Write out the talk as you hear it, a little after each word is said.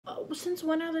Since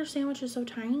when are their sandwiches so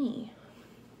tiny?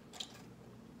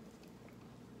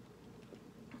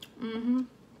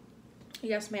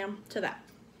 Yes, ma'am, to that.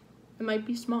 It might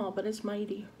be small, but it's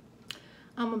mighty.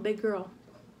 I'm a big girl.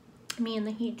 Me and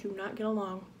the heat do not get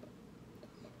along.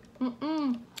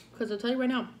 Because I'll tell you right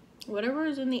now, whatever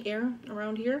is in the air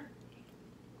around here,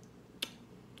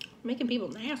 making people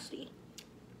nasty.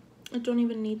 I don't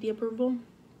even need the approval.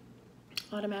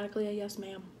 Automatically a yes,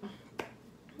 ma'am.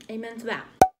 Amen to that.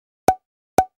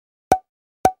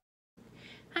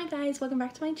 Hi guys, welcome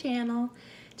back to my channel.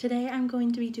 Today I'm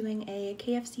going to be doing a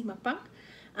KFC mukbang.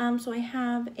 So I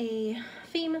have a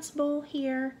famous bowl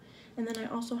here, and then I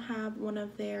also have one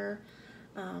of their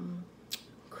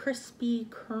crispy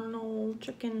kernel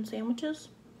chicken sandwiches.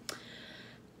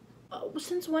 Oh,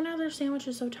 since when are their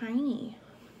sandwiches so tiny?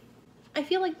 I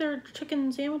feel like their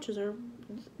chicken sandwiches are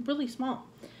really small.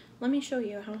 Let me show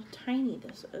you how tiny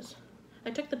this is. I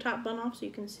took the top bun off so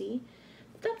you can see.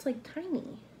 That's like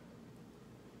tiny.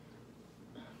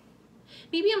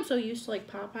 Maybe I'm so used to like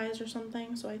Popeyes or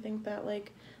something, so I think that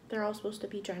like they're all supposed to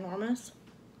be ginormous.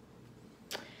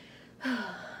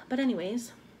 But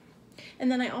anyways,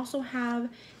 and then I also have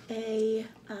a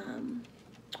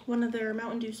one of their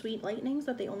Mountain Dew Sweet Lightnings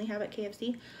that they only have at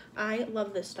KFC. I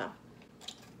love this stuff.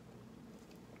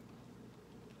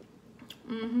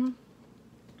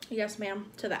 Yes, ma'am,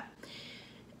 to that.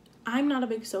 I'm not a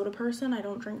big soda person. I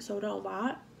don't drink soda a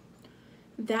lot.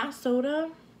 That soda,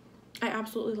 I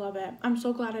absolutely love it. I'm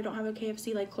so glad I don't have a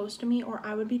KFC like close to me, or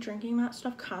I would be drinking that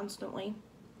stuff constantly.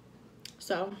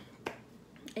 So,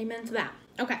 amen to that.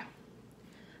 Okay,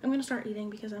 I'm gonna start eating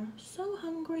because I'm so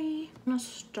hungry. I'm gonna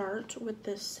start with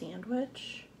this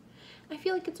sandwich. I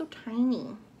feel like it's so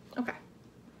tiny. Okay.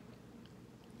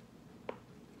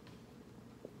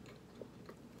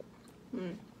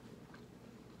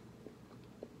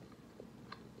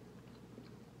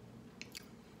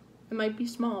 It might be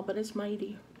small, but it's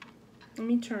mighty. Let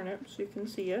me turn it so you can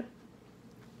see it.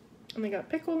 And they got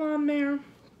pickle on there.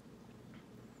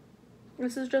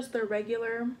 This is just their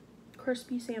regular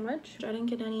crispy sandwich. I didn't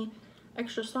get any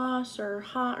extra sauce or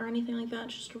hot or anything like that.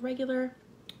 It's just a regular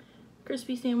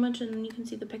crispy sandwich, and then you can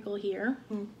see the pickle here.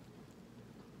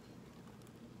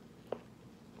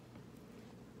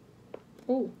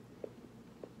 Oh,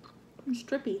 it's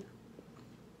drippy.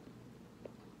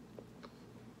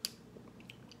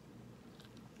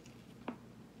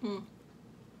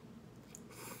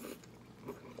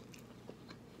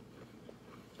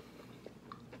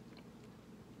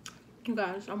 You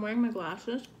guys, I'm wearing my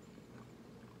glasses.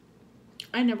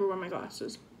 I never wear my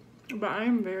glasses, but I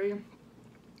am very,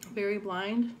 very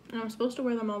blind, and I'm supposed to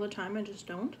wear them all the time. I just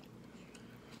don't.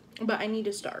 But I need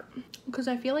to start because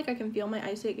I feel like I can feel my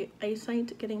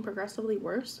eyesight getting progressively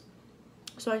worse.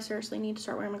 So I seriously need to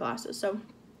start wearing my glasses. So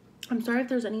I'm sorry if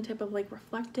there's any type of like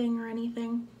reflecting or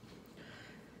anything.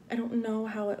 I don't know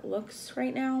how it looks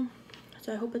right now,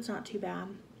 so I hope it's not too bad.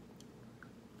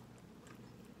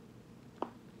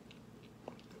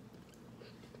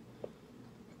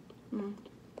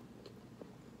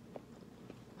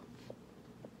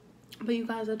 But you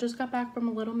guys, I just got back from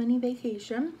a little mini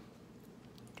vacation.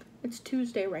 It's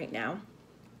Tuesday right now.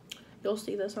 You'll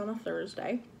see this on a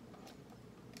Thursday.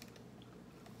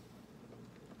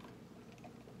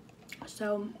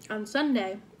 So on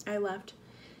Sunday, I left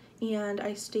and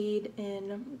I stayed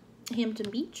in Hampton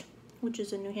Beach, which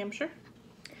is in New Hampshire.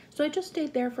 So I just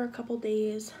stayed there for a couple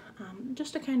days,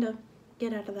 just to kind of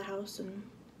get out of the house and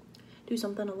do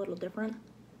something a little different.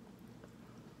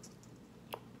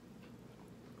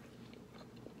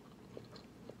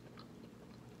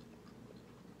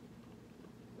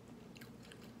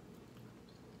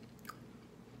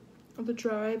 The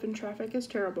drive and traffic is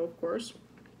terrible, of course.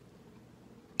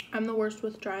 I'm the worst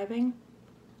with driving,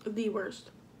 the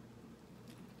worst.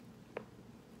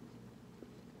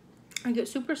 I get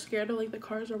super scared of like the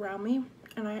cars around me,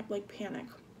 and I like panic.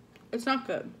 It's not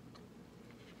good.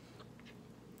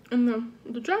 And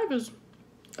the drive is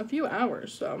a few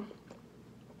hours, so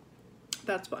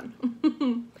that's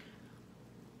fun.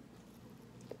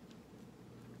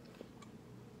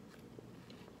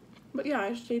 But yeah,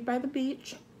 I stayed by the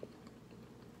beach.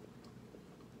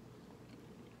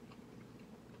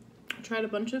 I tried a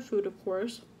bunch of food, of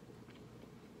course.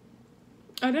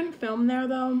 I didn't film there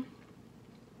though,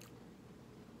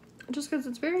 just because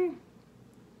it's very,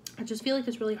 I just feel like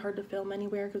it's really hard to film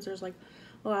anywhere because there's like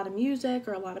a lot of music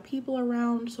or a lot of people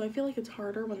around, so I feel like it's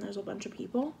harder when there's a bunch of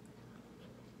people.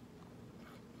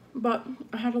 But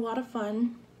I had a lot of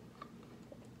fun.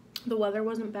 The weather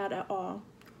wasn't bad at all.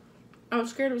 I was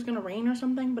scared it was gonna rain or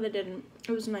something, but it didn't.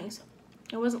 It was nice.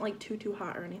 It wasn't like too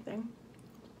hot or anything,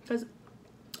 because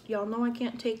Y'all know I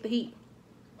can't take the heat.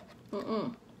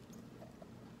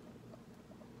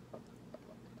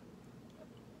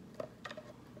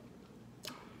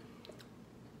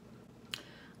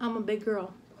 I'm a big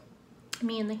girl.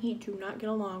 Me and the heat do not get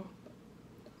along.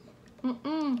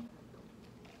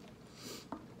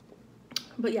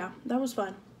 But yeah, that was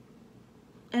fun.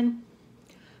 And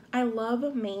I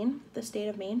love Maine, the state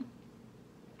of Maine.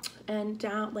 And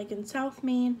down, like in South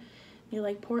Maine, near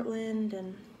like Portland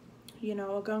and, you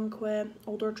know, Algonquin,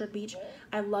 Old Orchard Beach.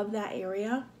 I love that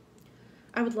area.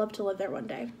 I would love to live there one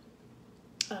day.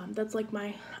 That's like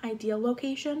my ideal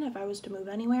location if I was to move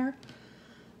anywhere.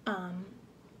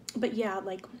 But yeah,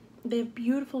 like they have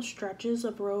beautiful stretches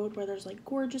of road where there's like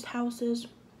gorgeous houses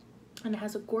and it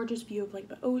has a gorgeous view of like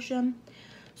the ocean.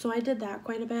 So I did that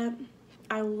quite a bit.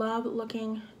 I love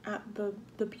looking at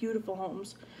the beautiful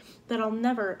homes that I'll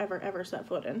never ever ever set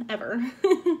foot in ever.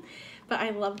 But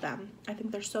I love them. I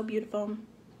think they're so beautiful.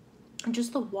 And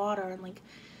just the water and like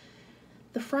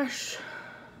the fresh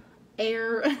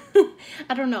air.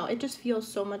 I don't know, it just feels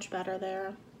so much better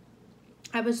there.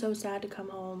 I was so sad to come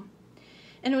home.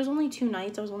 And it was only 2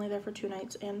 nights. I was only there for 2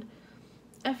 nights. And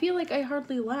I feel like I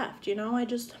hardly left, you know?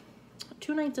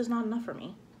 2 nights is not enough for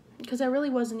me. Because I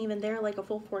really wasn't even there like a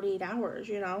full 48 hours,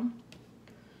 you know?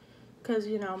 Because,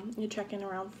 you know, you check in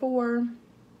around 4,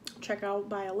 check out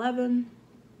by 11.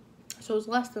 So it was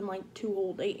less than like 2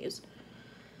 whole days.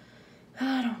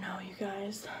 I don't know, you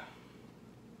guys.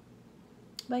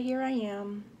 But here I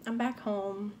am. I'm back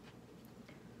home.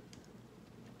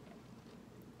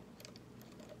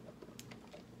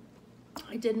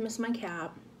 I did miss my cat,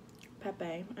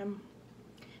 Pepe. I'm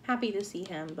happy to see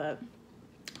him, but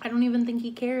I don't even think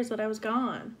he cares that I was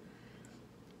gone.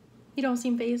 He don't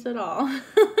seem fazed at all.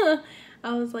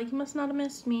 I was like, he must not have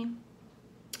missed me.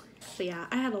 But yeah,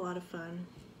 I had a lot of fun.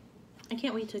 I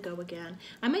can't wait to go again.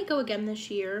 I might go again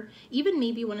this year, even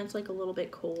maybe when it's like a little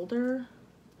bit colder.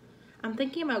 I'm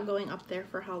thinking about going up there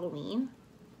for Halloween,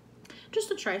 just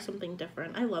to try something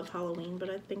different. I love Halloween, but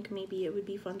I think maybe it would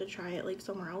be fun to try it like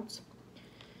somewhere else.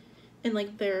 And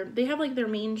like they have like their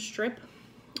main strip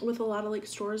with a lot of like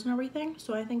stores and everything.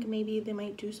 So I think maybe they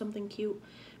might do something cute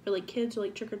for like kids or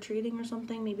like trick-or-treating or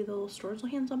something. Maybe the little stores will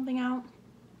hand something out.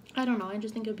 I don't know. I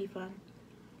just think it would be fun.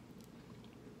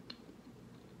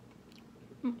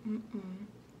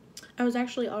 I was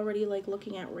actually already like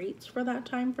looking at rates for that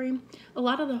time frame. A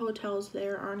lot of the hotels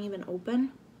there aren't even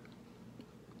open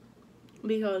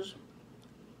because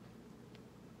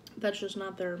that's just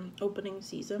not their opening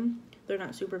season. They're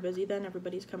not super busy then.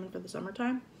 Everybody's coming for the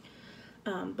summertime.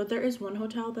 But there is one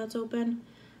hotel that's open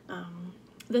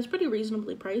that's pretty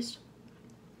reasonably priced.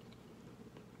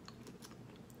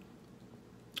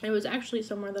 It was actually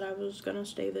somewhere that I was gonna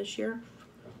stay this year,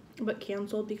 but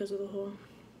canceled because of the whole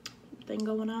thing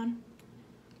going on.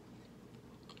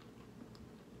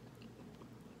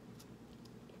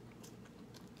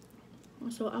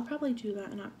 So I'll probably do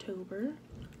that in October.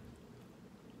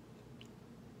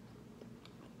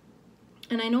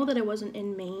 And I know that I wasn't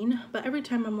in Maine, but every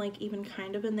time I'm like even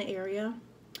kind of in the area,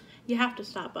 you have to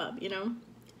stop up, you know?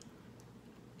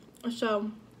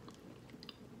 So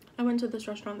I went to this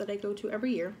restaurant that I go to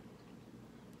every year.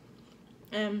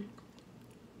 And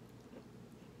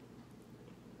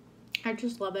I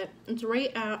just love it. It's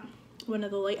right at one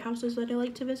of the lighthouses that I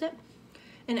like to visit.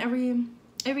 And every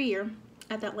year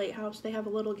at that lighthouse, they have a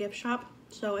little gift shop.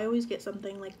 So I always get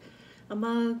something like a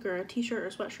mug or a t-shirt or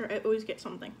a sweatshirt. I always get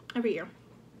something every year.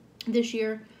 This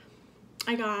year,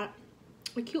 I got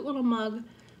a cute little mug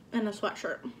and a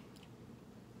sweatshirt.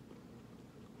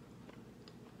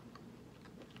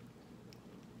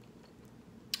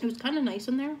 It was kind of nice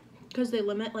in there because they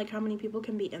limit like how many people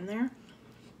can be in there.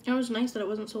 It was nice that it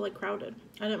wasn't so like crowded.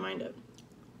 I didn't mind it.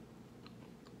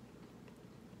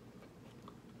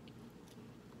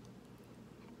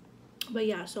 But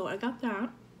yeah, so I got that.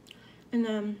 And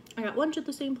then I got lunch at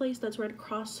the same place that's right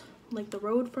across like the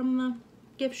road from the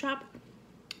gift shop.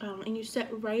 And you sit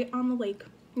right on the lake.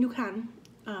 You can.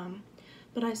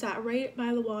 But I sat right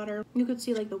by the water. You could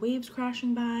see like the waves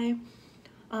crashing by.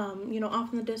 You know,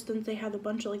 off in the distance they had a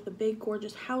bunch of like the big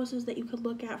gorgeous houses that you could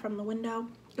look at from the window.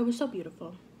 It was so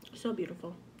beautiful. So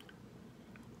beautiful.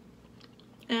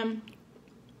 And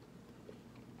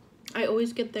I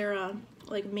always get their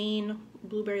like Maine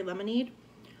blueberry lemonade.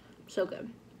 So good.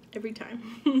 Every time.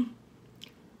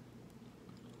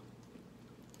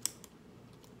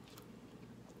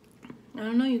 I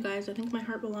don't know, you guys. I think my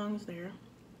heart belongs there.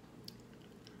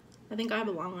 I think I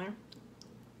belong there.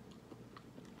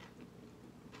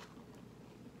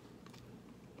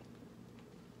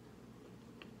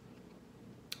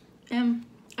 And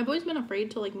I've always been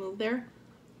afraid to like move there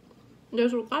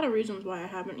There's a lot of reasons why I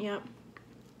haven't yet.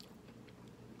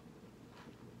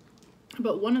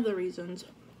 But one of the reasons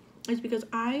is because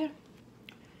I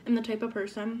am the type of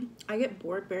person, I get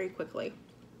bored very quickly.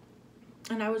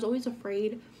 And I was always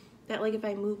afraid that, like, if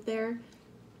I moved there,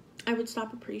 I would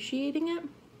stop appreciating it.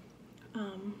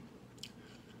 And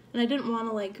I didn't want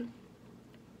to, like,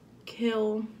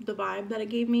 kill the vibe that it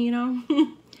gave me, you know?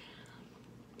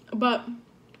 But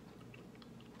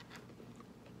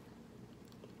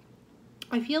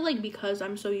I feel like because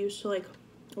I'm so used to, like,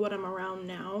 what I'm around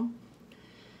now,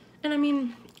 and I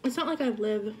mean, it's not like I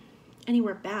live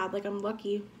anywhere bad. Like, I'm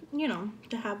lucky, you know,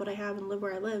 to have what I have and live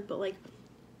where I live, but, like,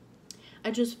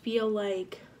 I just feel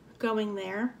like going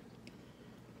there,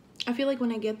 I feel like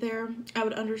when I get there, I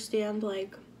would understand,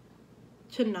 like,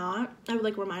 I would,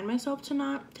 like, remind myself to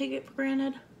not take it for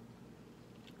granted.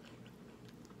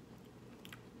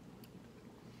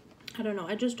 I don't know.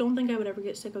 I just don't think I would ever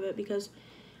get sick of it because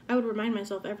I would remind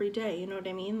myself every day, you know what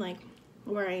I mean? Like,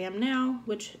 where I am now,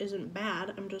 which isn't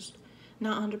bad. I'm just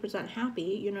not 100% happy,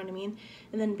 you know what I mean?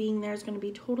 And then being there is going to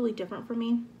be totally different for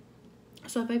me.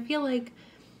 So if I feel like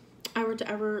I were to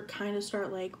ever kind of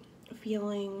start, like,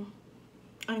 feeling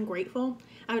ungrateful,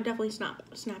 I would definitely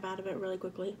snap out of it really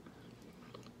quickly.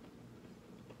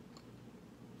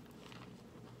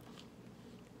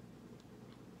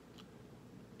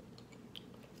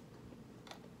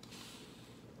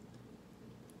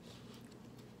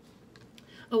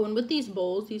 Oh, and with these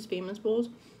bowls, these famous bowls,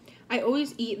 I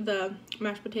always eat the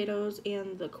mashed potatoes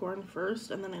and the corn first,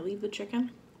 and then I leave the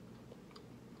chicken.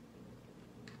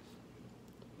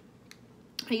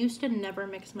 I used to never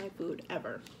mix my food,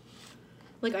 ever.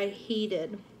 Like, I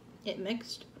hated it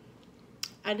mixed.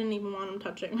 I didn't even want them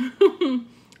touching.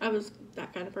 I was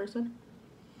that kind of person.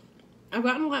 I've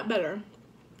gotten a lot better.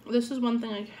 This is one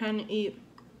thing I can eat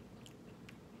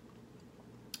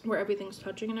where everything's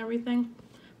touching and everything.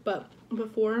 But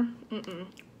before,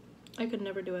 I could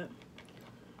never do it.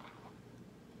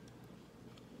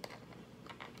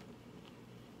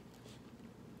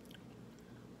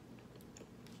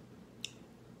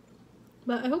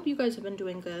 But I hope you guys have been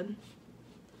doing good.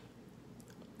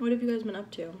 What have you guys been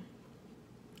up to?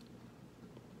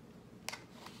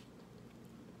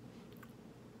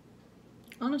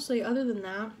 Honestly, other than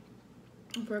that,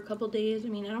 for a couple days, I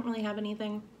mean, I don't really have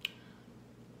anything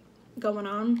going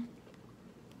on.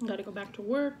 I gotta go back to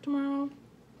work tomorrow.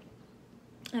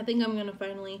 I think I'm gonna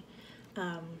finally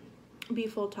be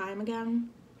full-time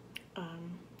again.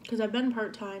 Because I've been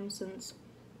part-time since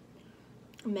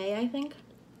May, I think.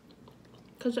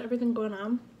 Because of everything going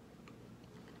on.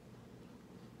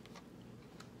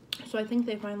 So I think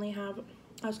they finally have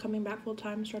us coming back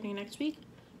full-time starting next week.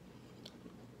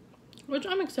 Which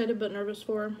I'm excited but nervous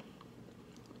for.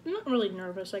 I'm not really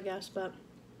nervous, I guess, but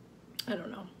I don't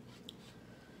know.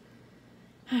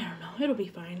 It'll be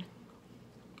fine.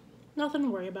 Nothing to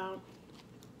worry about.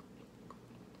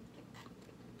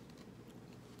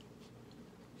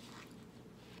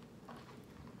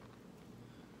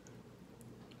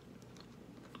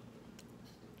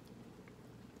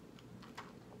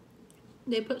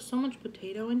 They put so much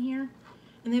potato in here,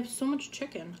 and they have so much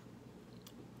chicken.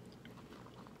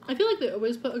 I feel like they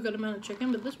always put a good amount of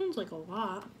chicken, but this one's like a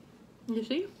lot. You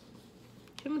see? See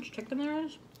how much chicken there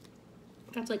is?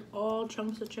 That's like all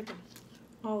chunks of chicken.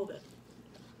 All of it.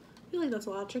 I feel like that's a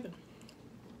lot of chicken.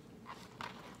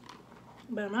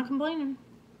 But I'm not complaining.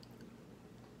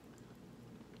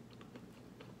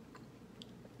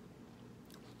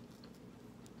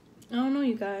 I don't know,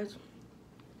 you guys.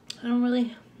 I don't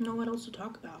really know what else to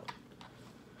talk about.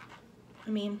 I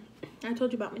mean, I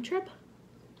told you about my trip.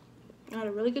 I had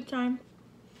a really good time.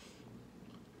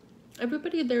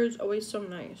 Everybody there is always so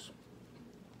nice.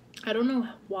 I don't know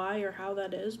why or how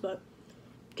that is, but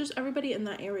just everybody in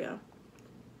that area.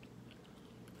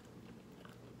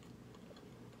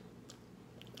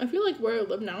 I feel like where I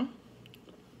live now,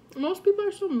 most people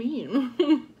are so mean.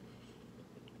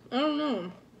 I don't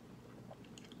know.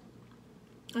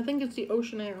 I think it's the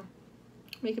ocean air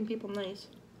making people nice.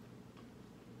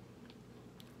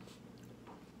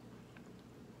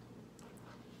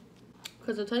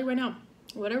 Because I'll tell you right now,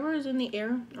 whatever is in the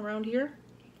air around here,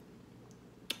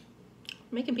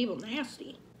 making people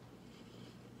nasty.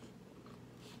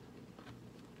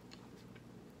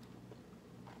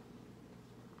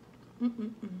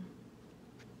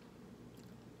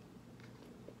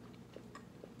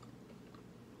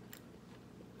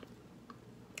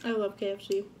 I love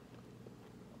KFC.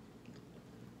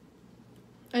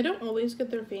 I don't always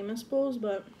get their famous bowls,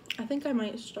 but I think I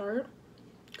might start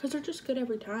because they're just good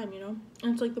every time, you know?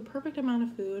 And it's like the perfect amount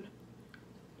of food.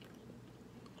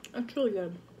 It's really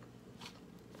good.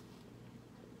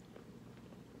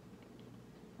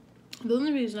 The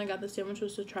only reason I got the sandwich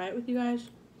was to try it with you guys,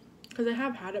 because I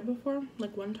have had it before,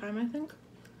 like one time I think,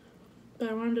 but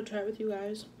I wanted to try it with you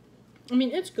guys. I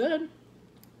mean, it's good.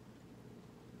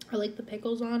 I like the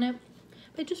pickles on it,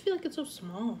 but I just feel like it's so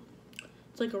small.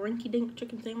 It's like a rinky-dink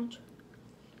chicken sandwich.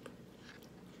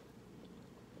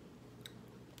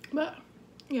 But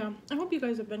yeah, I hope you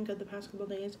guys have been good the past couple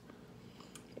days.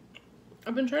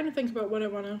 I've been trying to think about what I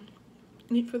want to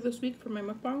eat for this week for my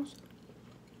mukbangs.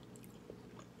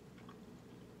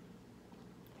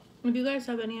 If you guys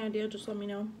have any idea, just let me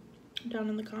know down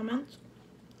in the comments.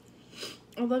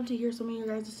 I'd love to hear some of your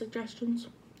guys' suggestions,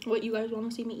 what you guys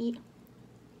want to see me eat.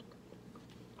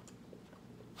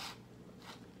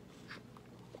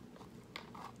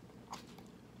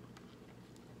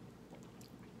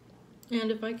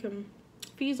 And if I can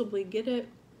feasibly get it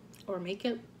or make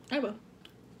it, I will.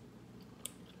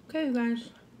 Okay, you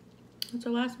guys, that's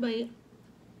our last bite.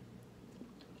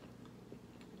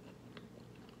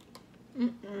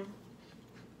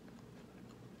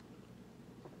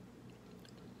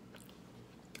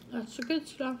 That's the good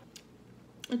stuff.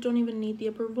 I don't even need the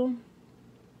approval.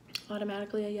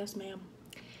 Automatically a yes, ma'am.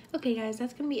 Okay, guys,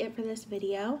 that's gonna be it for this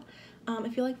video.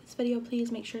 If you like this video,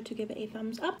 please make sure to give it a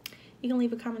thumbs up. You can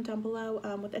leave a comment down below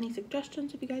with any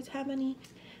suggestions if you guys have any.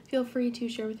 Feel free to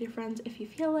share with your friends if you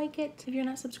feel like it. If you're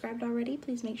not subscribed already,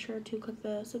 please make sure to click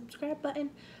the subscribe button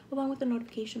along with the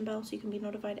notification bell so you can be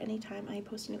notified anytime I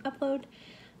post a new upload.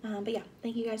 But yeah,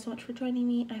 thank you guys so much for joining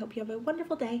me. I hope you have a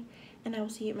wonderful day, and I will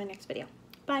see you in my next video.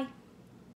 Bye!